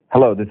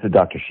Hello, this is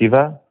Dr.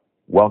 Shiva.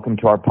 Welcome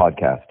to our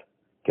podcast,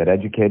 Get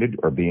Educated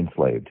or Be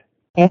Enslaved.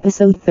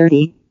 Episode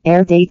 30,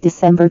 air date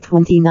December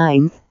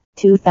 29th,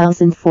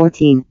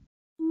 2014.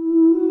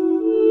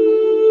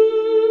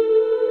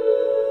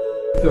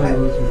 So it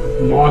was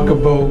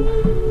remarkable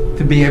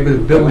to be able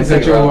to build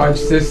such a large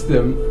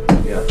system,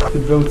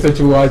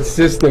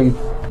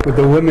 with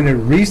the limited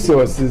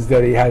resources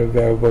that he had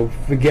available,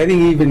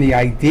 forgetting even the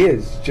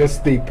ideas,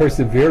 just the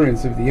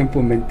perseverance of the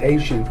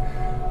implementation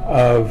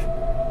of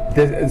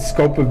the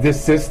scope of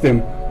this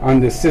system on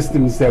the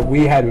systems that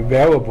we had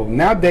available.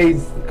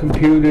 Nowadays,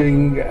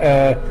 computing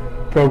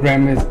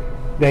programmers,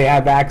 they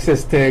have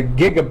access to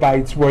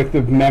gigabytes worth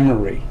of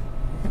memory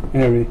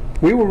and everything.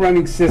 We were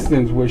running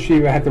systems where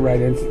Shiva had to write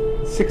in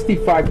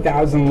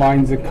 65,000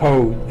 lines of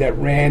code that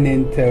ran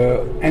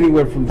into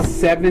anywhere from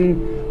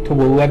 7 to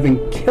 11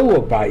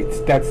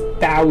 kilobytes. That's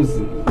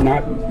thousands,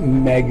 not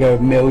mega,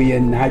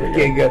 million, not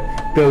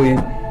giga, billion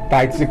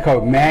bytes of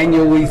code.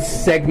 Manually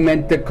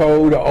segment the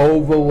code,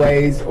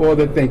 overlays, all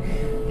the things.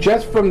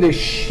 Just from the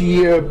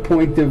sheer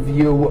point of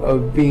view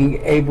of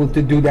being able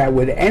to do that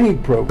with any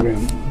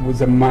program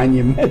was a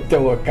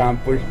monumental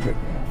accomplishment.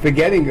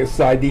 Forgetting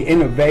aside the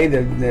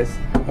innovativeness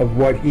of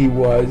what he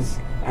was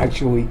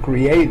actually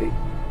creating.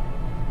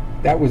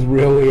 That was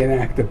really an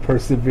act of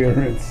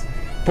perseverance.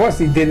 Plus,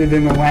 he did it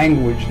in a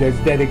language that's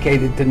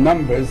dedicated to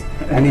numbers,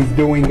 and he's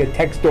doing a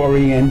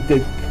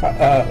text-oriented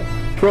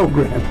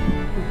program.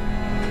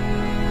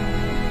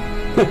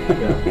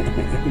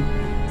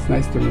 It's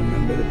nice to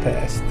remember the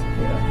past.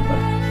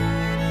 Yeah.